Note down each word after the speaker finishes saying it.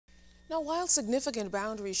Now, while significant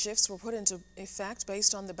boundary shifts were put into effect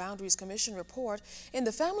based on the Boundaries Commission report, in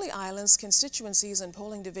the Family Islands, constituencies and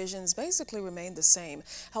polling divisions basically remained the same.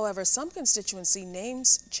 However, some constituency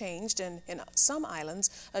names changed, and in some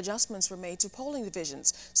islands, adjustments were made to polling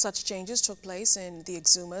divisions. Such changes took place in the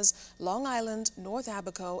Exumas, Long Island, North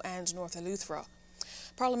Abaco, and North Eleuthera.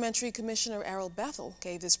 Parliamentary Commissioner Errol Bethel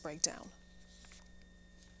gave this breakdown.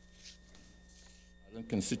 Island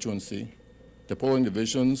constituency, the polling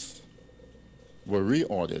divisions were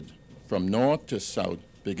reordered from north to south,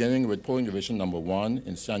 beginning with polling division number 1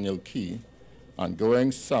 in Saniel Key and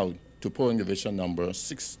going south to polling division number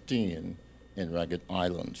 16 in Ragged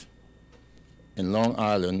Island. In Long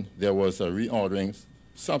Island, there was a reordering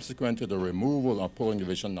subsequent to the removal of polling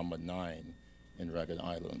division number 9 in Ragged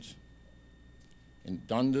Island. In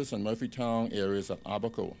Dundas and Murphytown areas of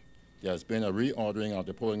Abaco, there has been a reordering of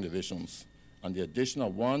the polling divisions and the addition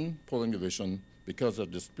of one polling division because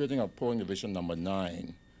of the splitting of polling division number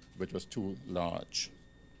 9, which was too large.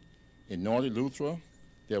 In North Eleuthera,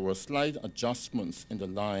 there were slight adjustments in the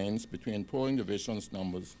lines between polling divisions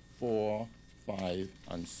numbers 4, 5,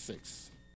 and 6.